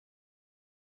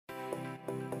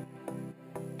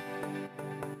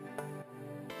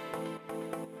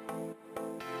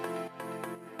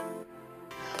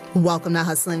Welcome to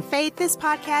Hustle and Faith. This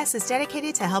podcast is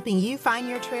dedicated to helping you find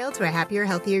your trail to a happier,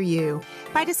 healthier you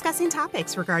by discussing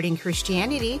topics regarding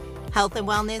Christianity, health and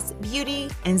wellness,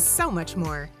 beauty, and so much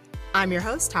more. I'm your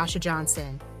host, Tasha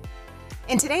Johnson.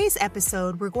 In today's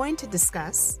episode, we're going to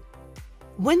discuss,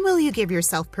 when will you give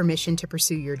yourself permission to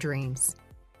pursue your dreams?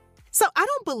 So I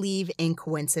don't believe in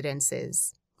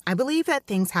coincidences. I believe that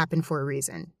things happen for a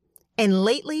reason. And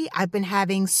lately, I've been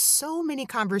having so many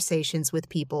conversations with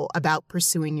people about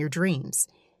pursuing your dreams.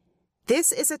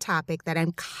 This is a topic that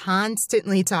I'm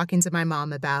constantly talking to my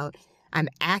mom about. I'm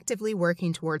actively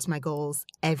working towards my goals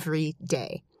every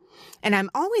day. And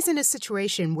I'm always in a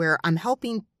situation where I'm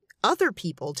helping other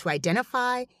people to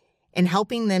identify and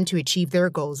helping them to achieve their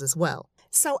goals as well.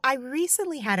 So I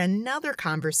recently had another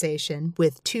conversation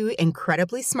with two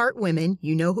incredibly smart women,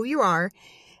 you know who you are,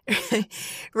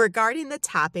 regarding the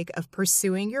topic of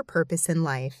pursuing your purpose in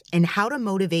life and how to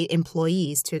motivate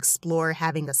employees to explore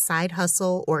having a side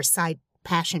hustle or side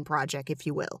passion project, if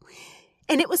you will.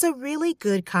 And it was a really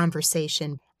good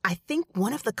conversation. I think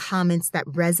one of the comments that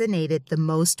resonated the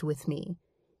most with me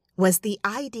was the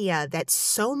idea that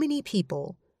so many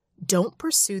people don't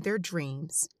pursue their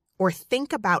dreams or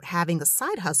think about having a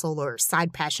side hustle or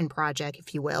side passion project,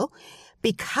 if you will,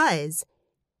 because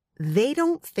they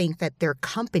don't think that their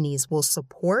companies will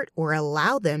support or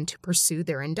allow them to pursue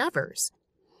their endeavors.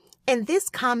 And this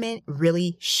comment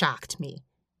really shocked me,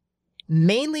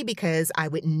 mainly because I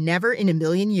would never in a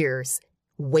million years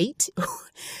wait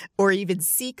or even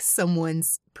seek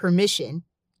someone's permission,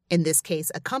 in this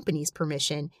case, a company's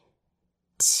permission,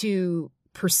 to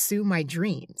pursue my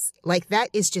dreams. Like, that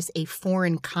is just a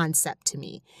foreign concept to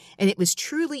me. And it was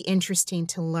truly interesting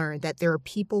to learn that there are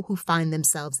people who find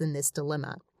themselves in this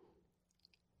dilemma.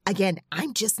 Again,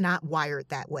 I'm just not wired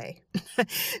that way.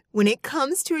 When it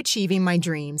comes to achieving my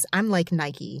dreams, I'm like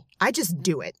Nike. I just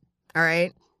do it, all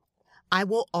right? I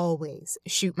will always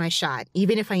shoot my shot,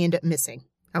 even if I end up missing,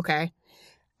 okay?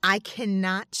 I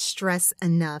cannot stress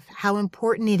enough how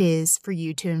important it is for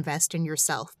you to invest in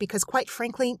yourself because, quite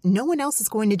frankly, no one else is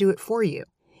going to do it for you.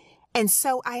 And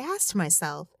so I asked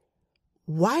myself,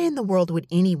 why in the world would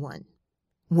anyone,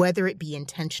 whether it be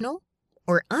intentional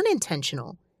or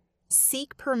unintentional,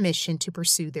 seek permission to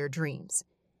pursue their dreams?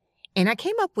 And I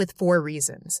came up with 4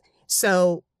 reasons.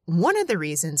 So one of the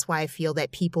reasons why I feel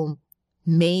that people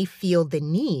may feel the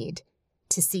need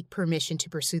to seek permission to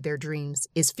pursue their dreams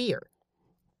is fear.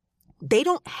 They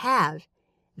don't have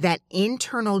that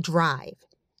internal drive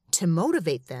to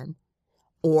motivate them,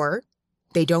 or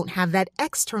they don't have that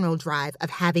external drive of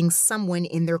having someone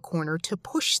in their corner to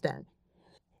push them.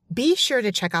 Be sure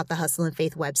to check out the Hustle and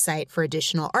Faith website for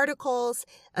additional articles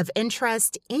of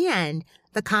interest and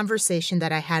the conversation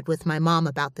that I had with my mom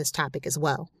about this topic as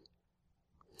well.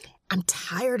 I'm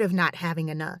tired of not having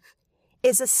enough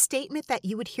is a statement that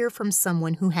you would hear from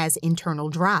someone who has internal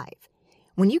drive.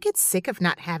 When you get sick of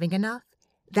not having enough,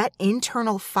 that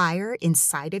internal fire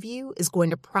inside of you is going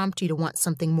to prompt you to want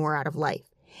something more out of life.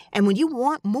 And when you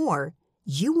want more,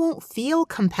 you won't feel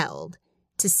compelled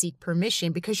to seek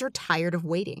permission because you're tired of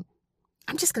waiting.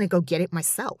 I'm just going to go get it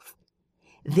myself.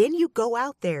 Then you go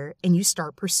out there and you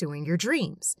start pursuing your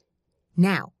dreams.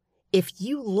 Now, if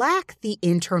you lack the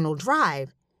internal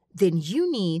drive, then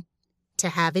you need to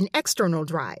have an external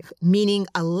drive, meaning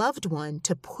a loved one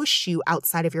to push you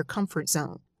outside of your comfort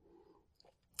zone.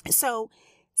 So,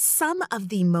 some of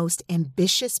the most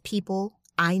ambitious people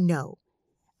I know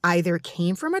either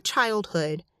came from a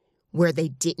childhood where they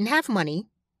didn't have money,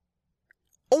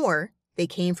 or they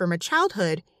came from a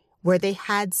childhood where they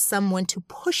had someone to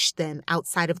push them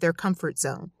outside of their comfort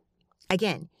zone.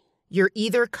 Again, you're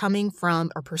either coming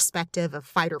from a perspective of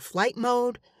fight or flight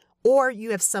mode, or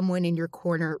you have someone in your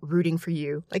corner rooting for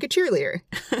you like a cheerleader.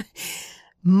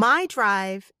 My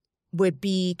drive would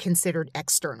be considered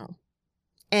external.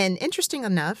 And interesting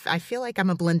enough, I feel like I'm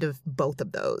a blend of both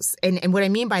of those. And what I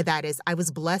mean by that is I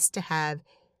was blessed to have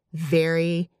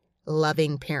very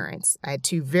loving parents. I had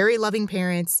 2 very loving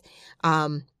parents.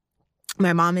 My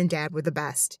mom and dad were the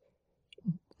best.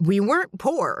 We weren't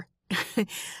poor,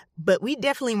 but we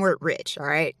definitely weren't rich, all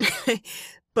right?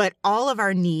 But all of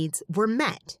our needs were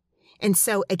met. And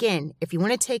so again, if you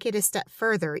want to take it a step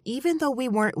further, even though we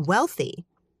weren't wealthy,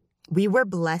 we were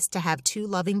blessed to have 2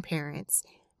 loving parents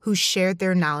who shared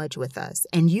their knowledge with us.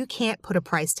 And you can't put a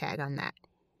price tag on that.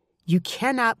 You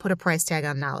cannot put a price tag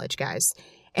on knowledge, guys.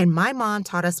 And my mom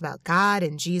taught us about God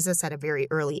and Jesus at a very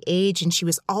early age, and she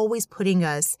was always putting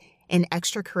us in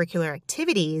extracurricular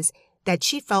activities that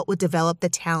she felt would develop the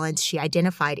talents she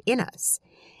identified in us.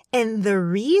 And the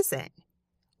reason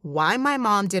why my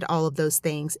mom did all of those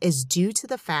things is due to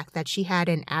the fact that she had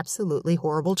an absolutely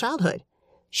horrible childhood.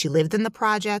 She lived in the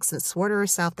projects and swore to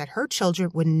herself that her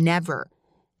children would never,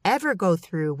 ever go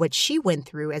through what she went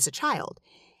through as a child.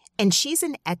 And she's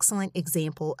an excellent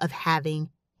example of having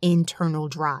internal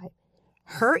drive.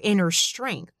 Her inner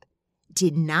strength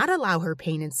did not allow her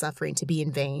pain and suffering to be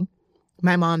in vain.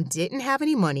 My mom didn't have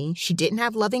any money. She didn't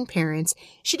have loving parents.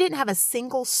 She didn't have a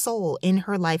single soul in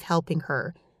her life helping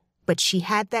her. But she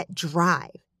had that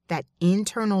drive, that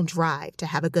internal drive to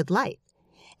have a good life.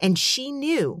 And she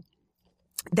knew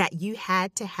that you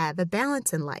had to have a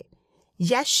balance in life.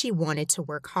 Yes, she wanted to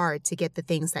work hard to get the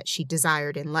things that she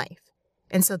desired in life.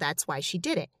 And so that's why she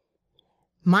did it.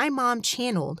 My mom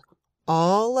channeled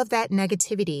all of that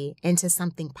negativity into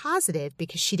something positive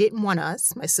because she didn't want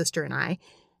us, my sister and I,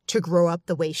 to grow up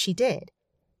the way she did.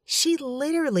 She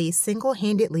literally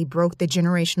single-handedly broke the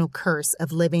generational curse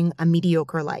of living a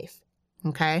mediocre life.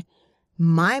 Okay?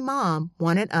 My mom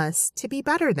wanted us to be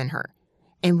better than her,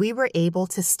 and we were able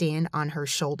to stand on her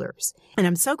shoulders. And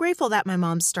I'm so grateful that my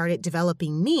mom started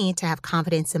developing me to have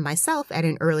confidence in myself at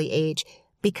an early age,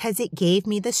 because it gave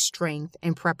me the strength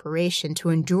and preparation to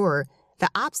endure the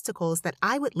obstacles that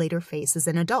I would later face as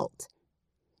an adult.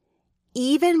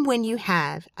 Even when you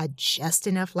have a just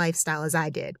enough lifestyle as I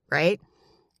did, right?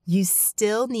 You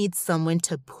still need someone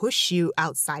to push you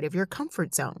outside of your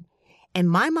comfort zone. And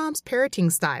my mom's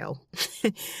parenting style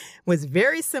was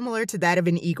very similar to that of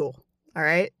an eagle, all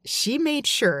right? She made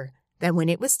sure that when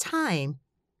it was time,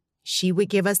 she would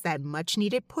give us that much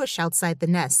needed push outside the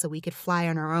nest so we could fly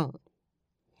on our own.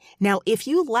 Now, if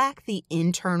you lack the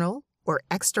internal or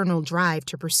external drive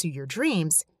to pursue your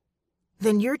dreams,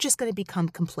 then you're just going to become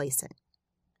complacent.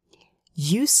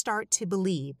 You start to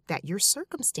believe that your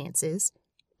circumstances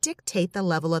dictate the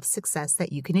level of success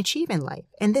that you can achieve in life.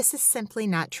 And this is simply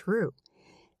not true.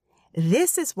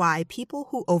 This is why people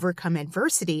who overcome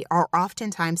adversity are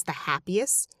oftentimes the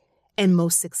happiest and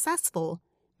most successful,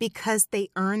 because they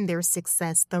earn their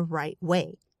success the right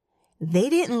way. They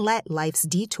didn't let life's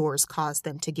detours cause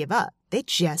them to give up. They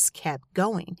just kept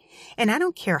going. And I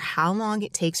don't care how long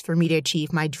it takes for me to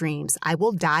achieve my dreams. I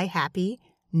will die happy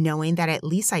knowing that at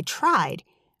least I tried,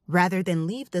 rather than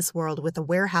leave this world with a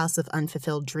warehouse of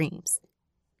unfulfilled dreams.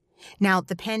 Now,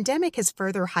 the pandemic has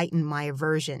further heightened my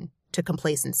aversion to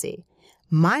complacency.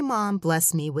 My mom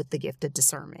blessed me with the gift of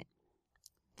discernment.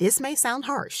 This may sound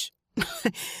harsh,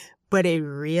 but it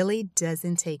really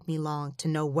doesn't take me long to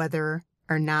know whether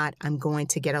or not I'm going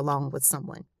to get along with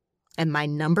someone. And my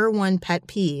number one pet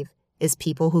peeve is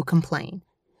people who complain.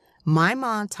 My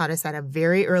mom taught us at a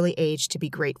very early age to be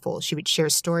grateful. She would share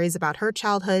stories about her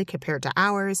childhood compared to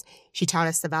ours. She taught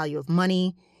us the value of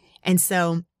money. And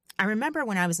so I remember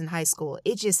when I was in high school,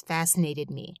 it just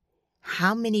fascinated me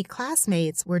how many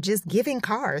classmates were just giving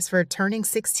cars for turning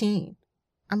 16.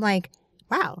 I'm like,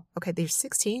 wow, okay, they're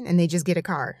 16 and they just get a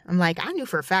car. I'm like, I knew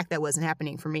for a fact that wasn't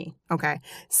happening for me. Okay.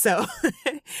 So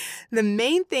the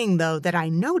main thing, though, that I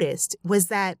noticed was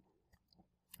that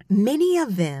many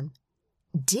of them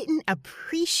didn't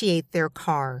appreciate their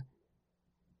car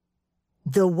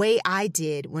the way I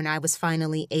did when I was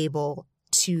finally able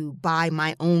to buy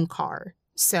my own car.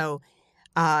 So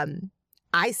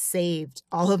I saved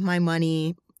all of my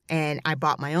money and I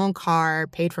bought my own car,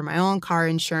 paid for my own car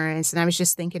insurance. And I was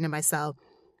just thinking to myself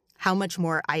how much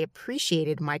more I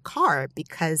appreciated my car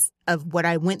because of what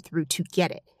I went through to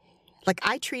get it. Like,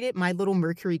 I treated my little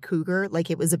Mercury Cougar like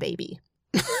it was a baby.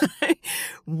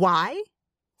 Why?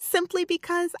 Simply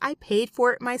because I paid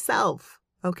for it myself.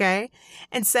 Okay.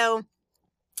 And so,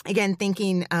 again,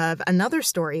 thinking of another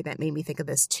story that made me think of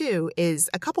this too is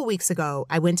a couple weeks ago,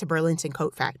 I went to Burlington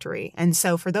Coat Factory. And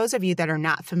so for those of you that are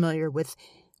not familiar with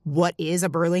what is a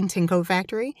Burlington Coat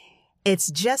Factory,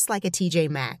 it's just like a TJ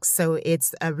Maxx. So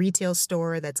it's a retail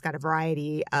store that's got a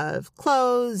variety of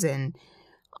clothes and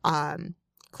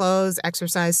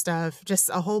exercise stuff, just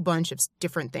a whole bunch of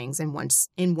different things in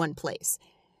one place.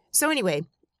 So anyway,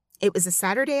 it was a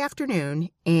Saturday afternoon,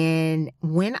 and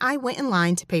when I went in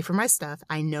line to pay for my stuff,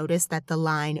 I noticed that the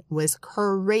line was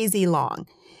crazy long.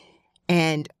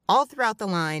 And all throughout the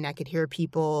line, I could hear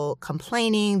people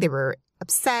complaining. They were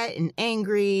upset and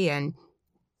angry. And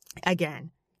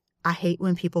again, I hate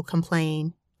when people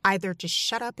complain. Either just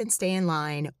shut up and stay in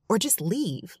line or just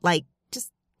leave. Like,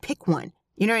 just pick one.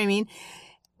 You know what I mean?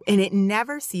 And it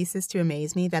never ceases to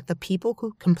amaze me that the people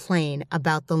who complain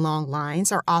about the long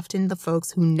lines are often the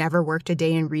folks who never worked a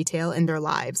day in retail in their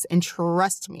lives. And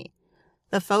trust me,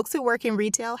 the folks who work in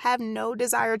retail have no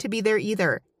desire to be there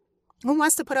either. Who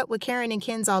wants to put up with Karen and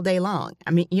Kens all day long?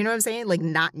 I mean, you know what I'm saying? Like,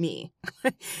 not me.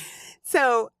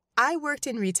 So I worked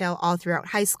in retail all throughout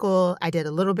high school. I did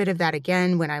a little bit of that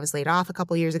again when I was laid off a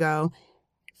couple years ago.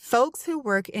 Folks who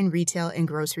work in retail and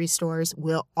grocery stores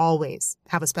will always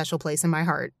have a special place in my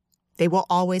heart. They will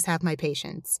always have my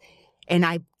patience. And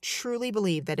I truly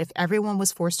believe that if everyone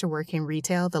was forced to work in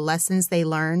retail, the lessons they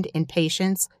learned in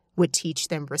patience would teach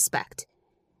them respect.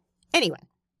 Anyway,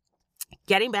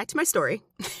 getting back to my story,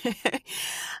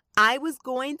 I was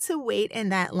going to wait in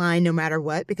that line no matter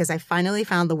what because I finally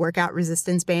found the workout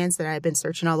resistance bands that I had been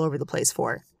searching all over the place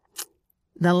for.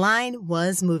 The line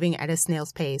was moving at a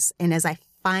snail's pace, and as I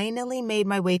finally made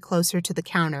my way closer to the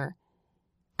counter,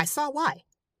 I saw why.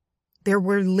 There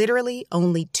were literally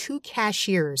only 2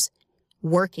 cashiers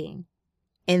working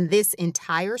in this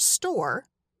entire store,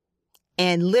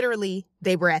 and literally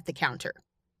they were at the counter.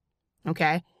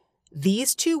 Okay?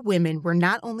 These 2 women were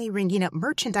not only ringing up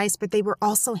merchandise, but they were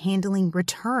also handling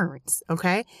returns.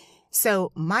 Okay?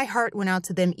 So my heart went out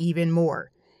to them even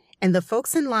more. And the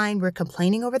folks in line were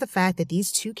complaining over the fact that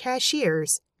these 2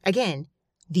 cashiers, again,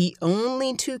 the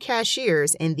only 2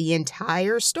 cashiers in the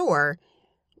entire store,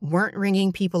 weren't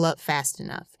ringing people up fast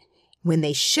enough when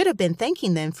they should have been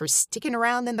thanking them for sticking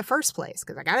around in the first place.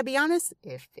 Because I got to be honest,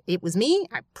 if it was me,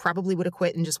 I probably would have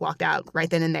quit and just walked out right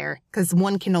then and there because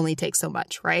one can only take so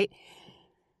much, right?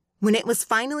 When it was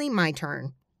finally my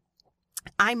turn,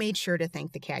 I made sure to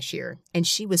thank the cashier, and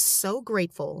she was so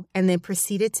grateful and then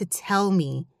proceeded to tell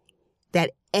me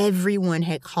that everyone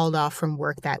had called off from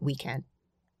work that weekend.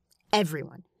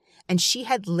 Everyone. And she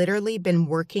had literally been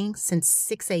working since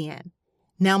 6 a.m.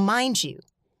 Now, mind you,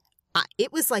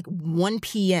 it was like 1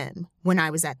 p.m. when I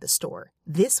was at the store.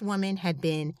 This woman had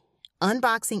been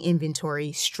unboxing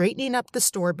inventory, straightening up the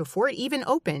store before it even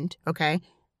opened, okay?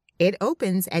 It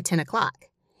opens at 10 o'clock.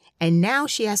 And now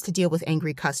she has to deal with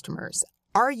angry customers.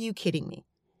 Are you kidding me?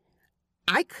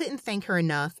 I couldn't thank her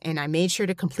enough, and I made sure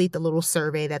to complete the little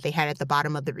survey that they had at the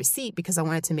bottom of the receipt because I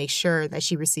wanted to make sure that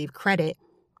she received credit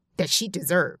that she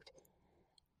deserved.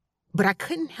 But I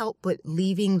couldn't help but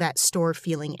leaving that store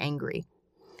feeling angry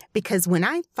because when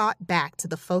I thought back to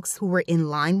the folks who were in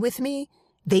line with me,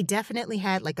 they definitely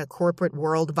had like a corporate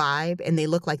world vibe and they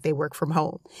looked like they work from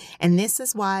home. And this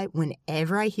is why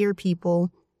whenever I hear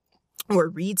people or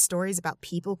read stories about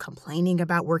people complaining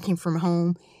about working from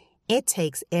home, it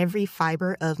takes every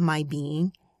fiber of my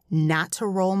being not to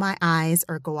roll my eyes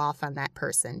or go off on that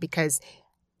person because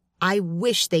I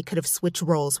wish they could have switched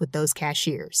roles with those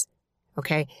cashiers.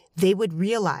 Okay, they would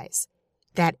realize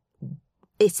that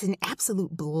it's an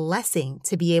absolute blessing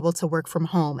to be able to work from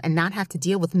home and not have to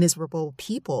deal with miserable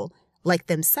people like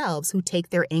themselves who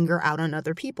take their anger out on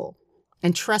other people.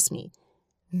 And trust me,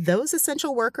 those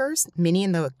essential workers, many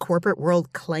in the corporate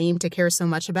world claim to care so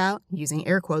much about, using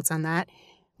air quotes on that,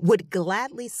 would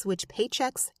gladly switch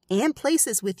paychecks and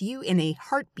places with you in a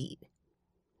heartbeat.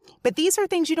 But these are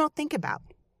things you don't think about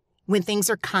when things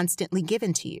are constantly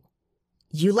given to you.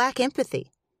 You lack empathy.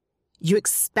 You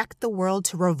expect the world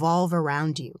to revolve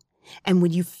around you. And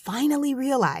when you finally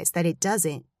realize that it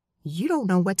doesn't, you don't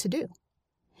know what to do.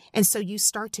 And so you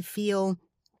start to feel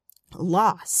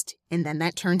lost, and then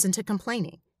that turns into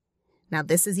complaining. Now,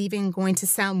 this is even going to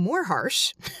sound more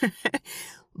harsh,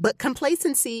 but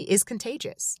complacency is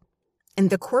contagious. And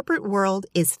the corporate world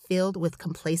is filled with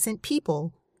complacent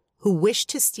people who wish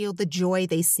to steal the joy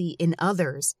they see in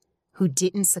others who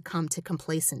didn't succumb to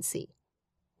complacency.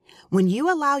 When you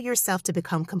allow yourself to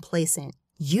become complacent,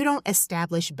 you don't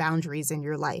establish boundaries in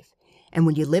your life. And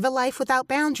when you live a life without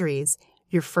boundaries,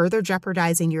 you're further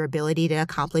jeopardizing your ability to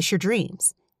accomplish your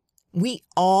dreams. We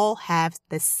all have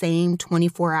the same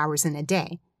 24 hours in a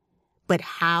day, but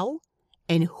how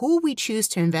and who we choose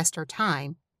to invest our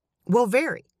time will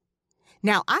vary.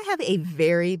 Now, I have a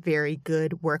very, very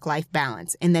good work-life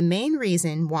balance, and the main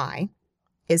reason why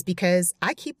is because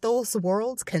I keep those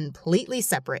worlds completely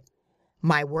separate.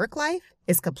 My work life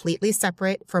is completely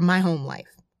separate from my home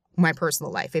life, my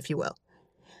personal life, if you will.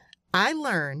 I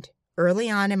learned early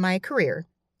on in my career,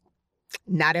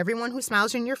 not everyone who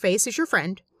smiles in your face is your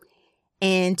friend,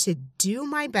 and to do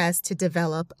my best to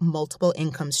develop multiple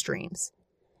income streams.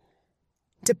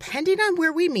 Depending on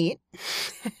where we meet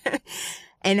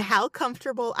and how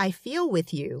comfortable I feel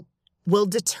with you will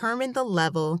determine the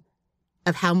level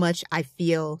of how much I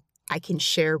feel I can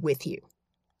share with you.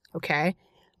 Okay?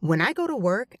 When I go to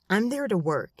work, I'm there to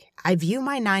work. I view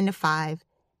my 9 to 5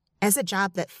 as a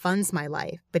job that funds my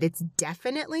life, but it's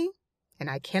definitely, and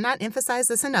I cannot emphasize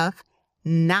this enough,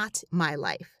 not my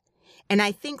life. And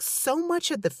I think so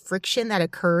much of the friction that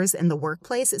occurs in the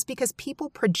workplace is because people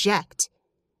project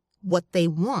what they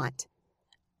want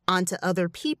onto other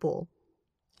people,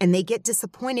 and they get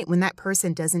disappointed when that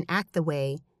person doesn't act the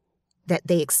way that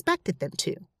they expected them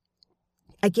to.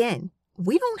 Again,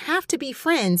 we don't have to be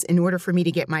friends in order for me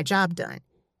to get my job done.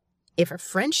 If a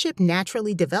friendship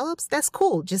naturally develops, that's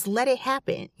cool. Just let it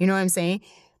happen. You know what I'm saying?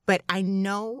 But I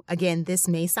know, again, this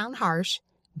may sound harsh,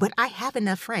 but I have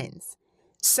enough friends.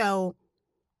 So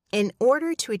in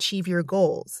order to achieve your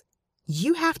goals,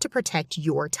 you have to protect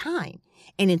your time.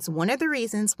 And it's one of the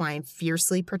reasons why I'm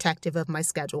fiercely protective of my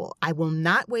schedule. I will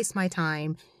not waste my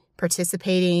time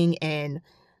participating in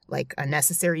like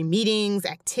unnecessary meetings,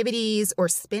 activities, or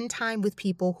spend time with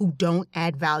people who don't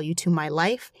add value to my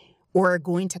life or are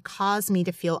going to cause me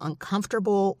to feel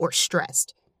uncomfortable or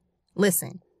stressed.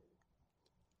 Listen,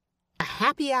 a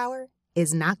happy hour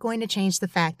is not going to change the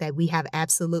fact that we have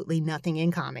absolutely nothing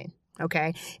in common.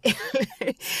 Okay.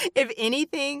 If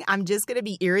anything, I'm just going to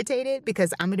be irritated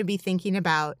because I'm going to be thinking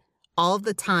about all of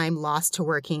the time lost to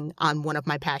working on one of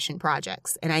my passion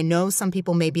projects. And I know some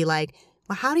people may be like,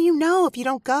 well, how do you know if you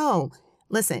don't go?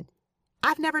 Listen,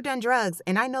 I've never done drugs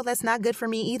and I know that's not good for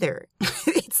me either.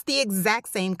 It's the exact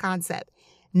same concept.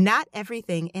 Not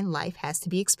everything in life has to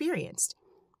be experienced.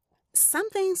 Some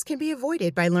things can be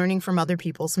avoided by learning from other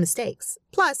people's mistakes.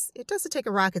 Plus, it doesn't take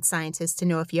a rocket scientist to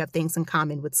know if you have things in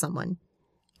common with someone.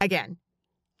 Again,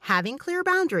 having clear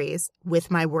boundaries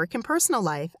with my work and personal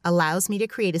life allows me to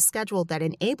create a schedule that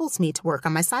enables me to work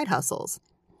on my side hustles.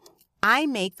 I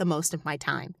make the most of my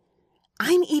time.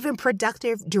 I'm even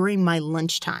productive during my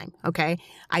lunchtime, okay?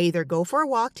 I either go for a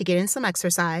walk to get in some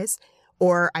exercise,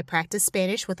 or I practice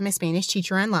Spanish with my Spanish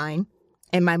teacher online.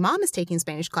 And my mom is taking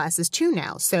Spanish classes too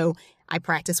now, so I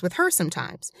practice with her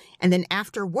sometimes. And then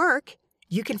after work,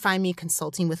 you can find me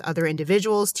consulting with other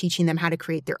individuals, teaching them how to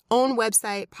create their own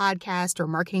website, podcast, or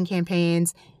marketing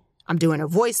campaigns. I'm doing a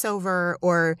voiceover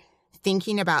or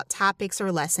thinking about topics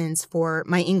or lessons for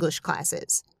my English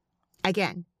classes.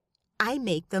 Again, I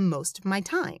make the most of my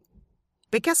time.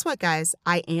 But guess what, guys?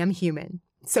 I am human.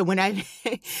 So when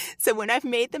I've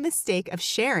made the mistake of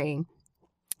sharing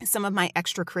some of my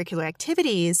extracurricular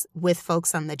activities with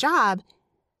folks on the job,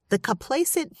 the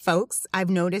complacent folks I've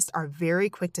noticed are very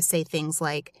quick to say things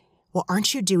like, well,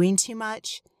 aren't you doing too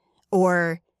much?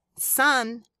 Or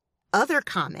some other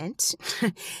comment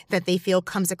that they feel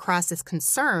comes across as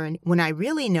concern when I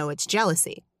really know it's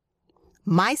jealousy.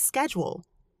 My schedule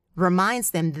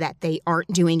reminds them that they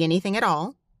aren't doing anything at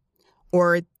all,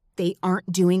 or they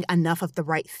aren't doing enough of the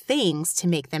right things to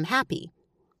make them happy.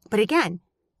 But again,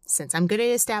 since I'm good at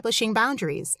establishing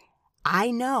boundaries,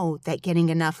 I know that getting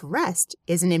enough rest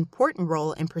is an important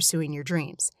role in pursuing your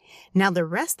dreams. Now, the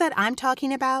rest that I'm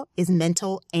talking about is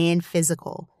mental and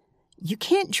physical. You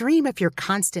can't dream if you're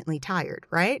constantly tired,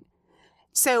 right?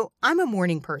 So I'm a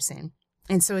morning person,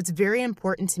 and so it's very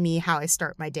important to me how I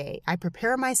start my day. I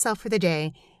prepare myself for the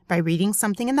day by reading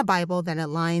something in the Bible that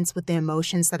aligns with the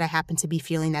emotions that I happen to be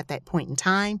feeling at that point in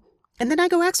time, and then I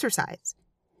go exercise.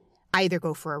 I either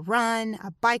go for a run,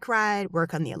 a bike ride,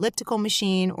 work on the elliptical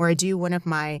machine, or I do one of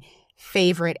my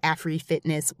favorite Afri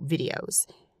Fitness videos.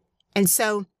 And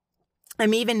so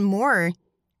I'm even more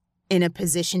in a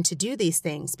position to do these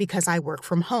things because I work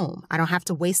from home. I don't have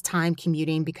to waste time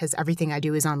commuting because everything I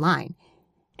do is online.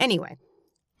 Anyway,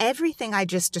 everything I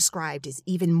just described is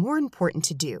even more important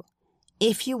to do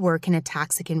if you work in a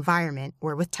toxic environment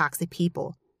or with toxic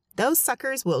people. Those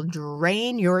suckers will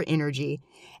drain your energy.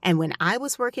 And when I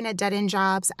was working at dead-end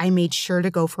jobs, I made sure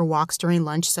to go for walks during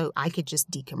lunch so I could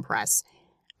just decompress.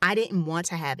 I didn't want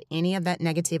to have any of that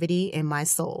negativity in my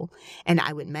soul. And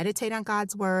I would meditate on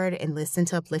God's word and listen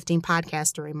to uplifting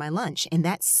podcasts during my lunch. And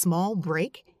that small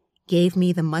break gave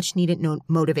me the much needed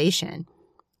motivation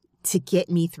to get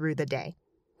me through the day.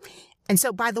 And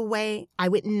so, by the way, I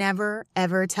would never,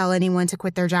 ever tell anyone to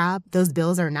quit their job. Those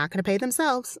bills are not going to pay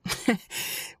themselves.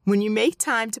 When you make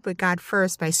time to put God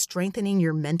first by strengthening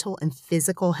your mental and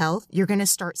physical health, you're going to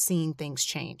start seeing things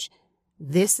change.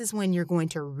 This is when you're going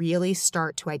to really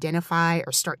start to identify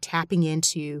or start tapping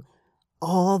into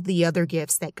all the other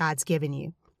gifts that God's given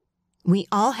you. We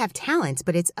all have talents,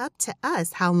 but it's up to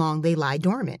us how long they lie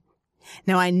dormant.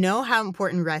 Now, I know how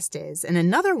important rest is, and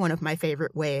another one of my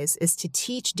favorite ways is to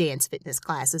teach dance fitness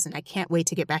classes, and I can't wait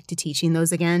to get back to teaching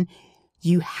those again.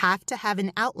 You have to have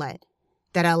an outlet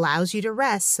that allows you to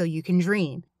rest so you can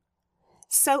dream.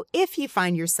 So if you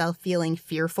find yourself feeling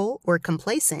fearful or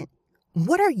complacent,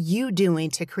 what are you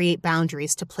doing to create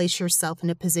boundaries to place yourself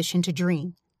in a position to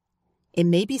dream? It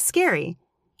may be scary,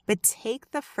 but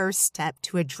take the first step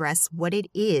to address what it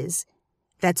is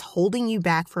that's holding you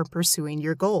back from pursuing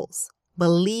your goals.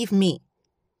 Believe me,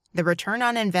 the return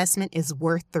on investment is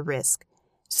worth the risk.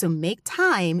 So make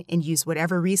time and use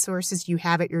whatever resources you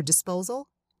have at your disposal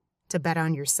to bet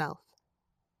on yourself.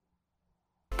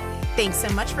 Thanks so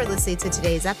much for listening to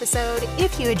today's episode.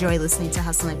 If you enjoy listening to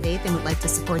Hustle and Faith and would like to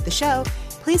support the show,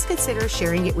 please consider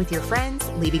sharing it with your friends,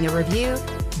 leaving a review,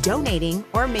 donating,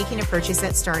 or making a purchase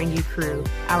at Star and You Crew,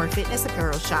 our fitness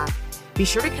apparel shop. Be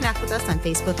sure to connect with us on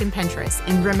Facebook and Pinterest.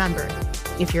 And remember,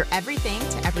 if you're everything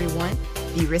to everyone,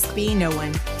 you risk being no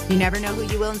one. You never know who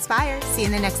you will inspire. See you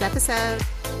in the next episode.